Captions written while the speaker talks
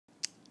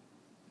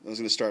I was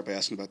going to start by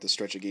asking about the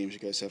stretch of games you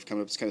guys have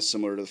coming up. It's kind of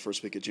similar to the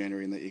first week of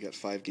January in that you got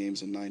 5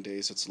 games in 9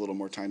 days. It's a little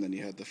more time than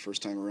you had the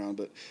first time around.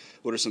 But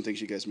what are some things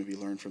you guys maybe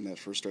learned from that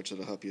first stretch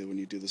that'll help you when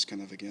you do this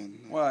kind of again?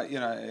 Well,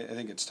 I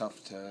think it's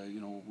tough to,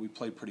 we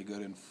played pretty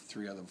good in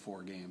 3 out of the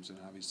 4 games, and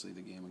obviously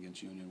the game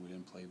against Union we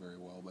didn't play very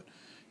well. But,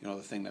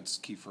 the thing that's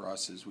key for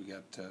us is we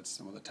got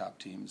some of the top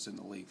teams in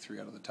the league. 3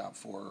 out of the top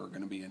 4 are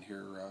going to be in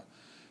here.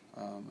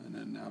 And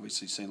then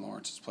obviously St.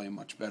 Lawrence is playing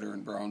much better,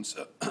 and Brown's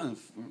a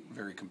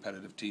very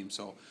competitive team.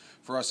 So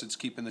for us, it's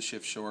keeping the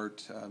shift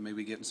short,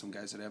 maybe getting some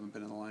guys that haven't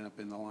been in the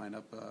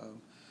lineup.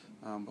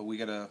 But we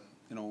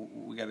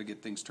gotta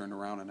get things turned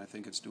around, and I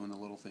think it's doing the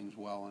little things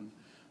well. And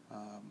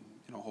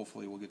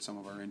hopefully we'll get some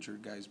of our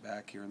injured guys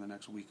back here in the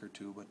next week or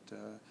two.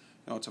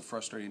 But it's a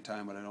frustrating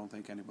time, but I don't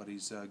think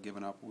anybody's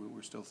given up.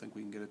 We still think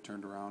we can get it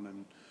turned around,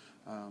 and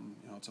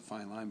it's a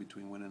fine line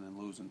between winning and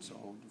losing.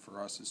 So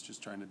for us, it's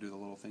just trying to do the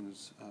little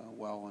things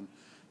well, and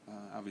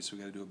obviously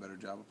we got to do a better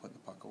job of putting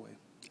the puck away.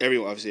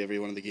 Obviously, every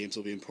one of the games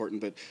will be important,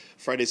 but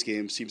Friday's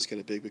game seems kind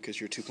of big because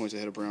you're 2 points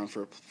ahead of Brown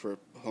for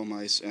home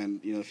ice, and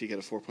if you get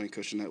a 4-point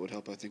cushion, that would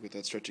help, I think, with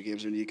that stretch of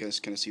games. And you guys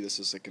kind of see this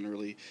as like an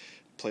early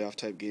playoff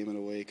type game in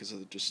a way because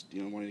of just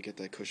wanting to get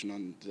that cushion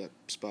on that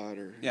spot.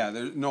 Or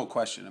there's no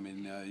question. I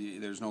mean,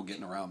 there's no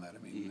getting around that.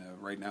 I mean,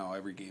 right now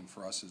every game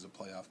for us is a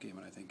playoff game,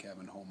 and I think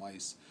having home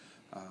ice.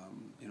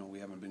 We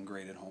haven't been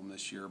great at home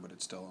this year, but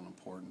it's still an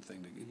important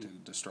thing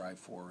to strive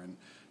for. And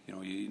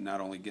you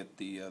not only get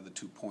the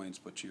 2 points,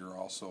 but you're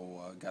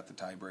also got the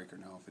tiebreaker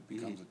now if it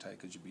becomes a tie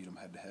because you beat them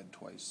head to head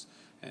twice.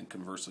 And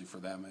conversely for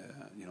them,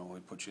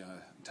 it puts you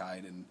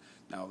tied, and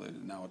now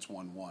it's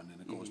 1-1, and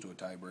it goes to a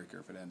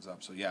tiebreaker if it ends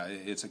up. So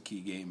it's a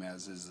key game,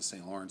 as is the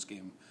St. Lawrence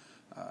game.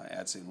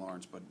 At St.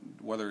 Lawrence, but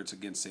whether it's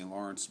against St.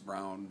 Lawrence,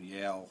 Brown,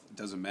 Yale, it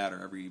doesn't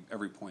matter.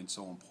 Every point's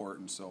so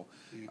important. So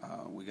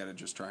we got to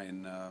just try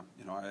and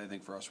I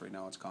think for us right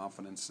now it's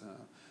confidence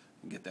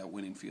and get that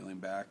winning feeling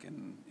back.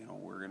 And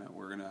we're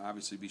gonna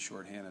obviously be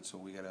shorthanded, so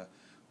we gotta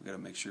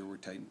make sure we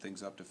tighten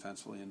things up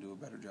defensively and do a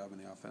better job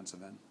in the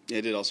offensive end. Yeah,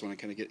 I did also want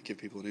to kind of give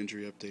people an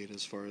injury update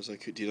as far as do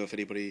you know if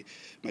anybody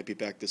might be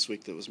back this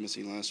week that was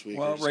missing last week?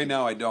 Well, right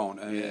now I don't.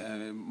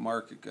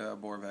 Mark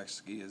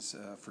Borovacsky is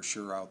for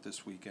sure out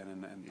this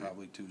weekend and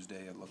probably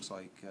Tuesday. It looks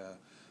like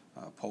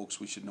Pokes,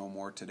 we should know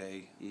more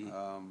today.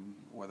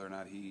 Whether or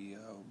not he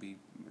will be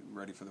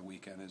ready for the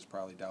weekend is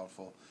probably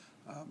doubtful.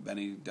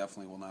 Benny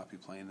definitely will not be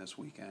playing this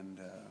weekend.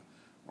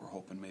 We're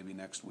hoping maybe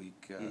next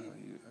week,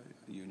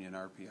 Union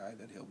RPI,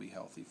 that he'll be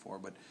healthy for.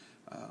 But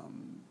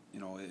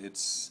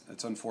it's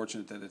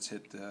unfortunate that it's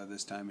hit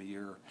this time of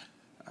year,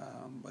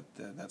 but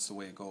that's the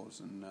way it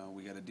goes, and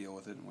we got to deal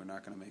with it. And we're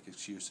not going to make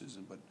excuses.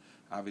 But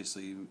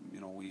obviously,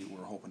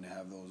 we're hoping to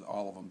have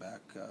all of them back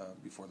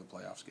before the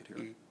playoffs get here.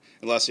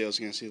 And lastly, I was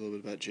going to say a little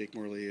bit about Jake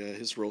Morley.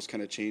 His role's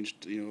kind of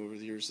changed, over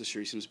the years. This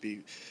year, he seems to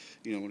be,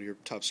 one of your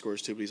top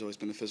scorers too. But he's always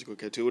been a physical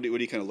guy too. What do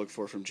you kind of look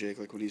for from Jake?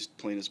 Like when he's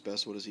playing his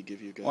best, what does he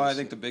give you guys? Well, I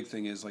think the big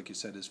thing is, like you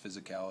said, his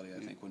physicality.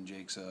 I think when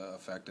Jake's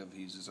effective,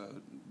 he's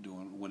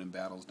winning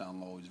battles down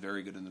low. He's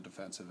very good in the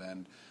defensive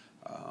end.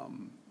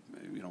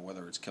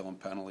 Whether it's killing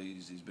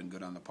penalties, he's been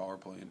good on the power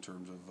play in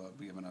terms of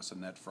giving us a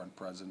net front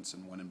presence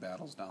and winning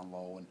battles down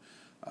low.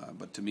 And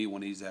but to me,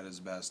 when he's at his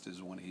best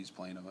is when he's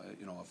playing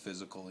a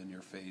physical, in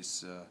your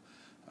face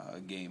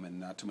game, and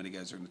not too many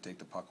guys are going to take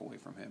the puck away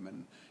from him.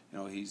 And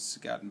he's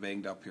gotten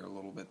banged up here a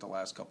little bit the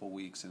last couple of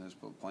weeks and is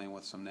playing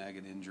with some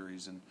nagging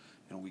injuries. And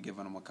we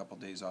given him a couple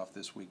of days off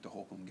this week to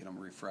hope and get him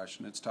refreshed.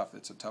 And it's tough.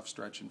 It's a tough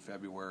stretch in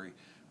February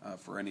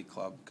for any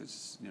club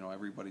because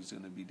everybody's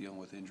going to be dealing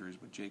with injuries.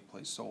 But Jake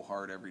plays so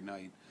hard every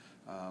night,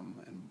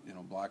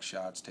 and block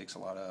shots takes a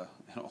lot of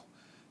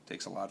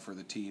takes a lot for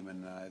the team,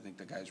 and I think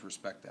the guys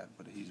respect that.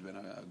 But he's been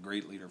a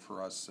great leader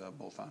for us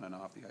both on and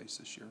off the ice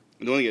this year.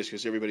 And the only thing is,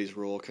 because everybody's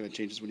role kind of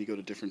changes when you go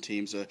to different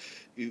teams.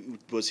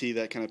 Was he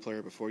that kind of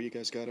player before you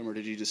guys got him, or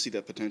did you just see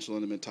that potential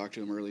in him and talk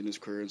to him early in his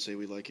career and say,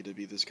 we'd like you to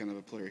be this kind of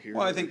a player here?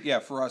 Well, I think,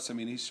 for us,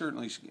 he's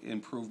certainly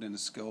improved in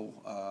his skill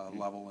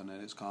level and in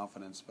his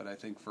confidence, but I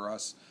think for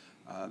us,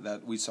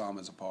 that we saw him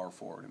as a power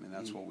forward.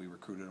 That's what we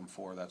recruited him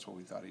for. That's what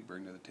we thought he'd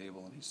bring to the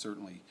table, and he's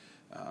certainly,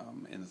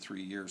 in the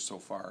 3 years so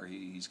far,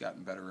 he's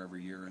gotten better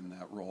every year in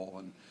that role.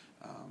 And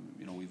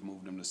we've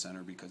moved him to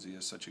center because he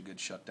is such a good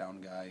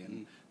shutdown guy,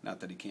 and not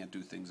that he can't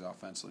do things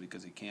offensively,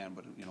 because he can,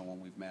 but when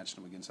we've matched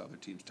him against other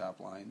teams' top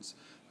lines,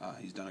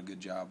 he's done a good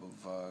job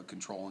of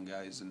controlling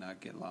guys and not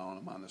allowing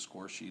them on the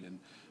score sheet. And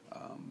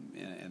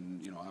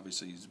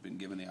obviously he's been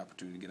given the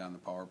opportunity to get on the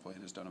power play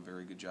and has done a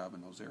very good job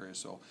in those areas.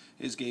 So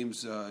his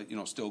game's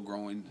still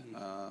growing.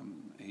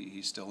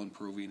 He's still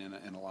improving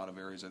in a lot of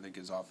areas. I think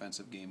his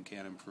offensive game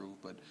can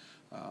improve, but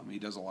he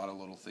does a lot of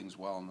little things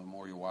well. And the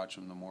more you watch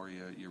him, the more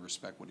you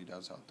respect what he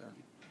does out there.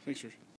 Thanks, Rich.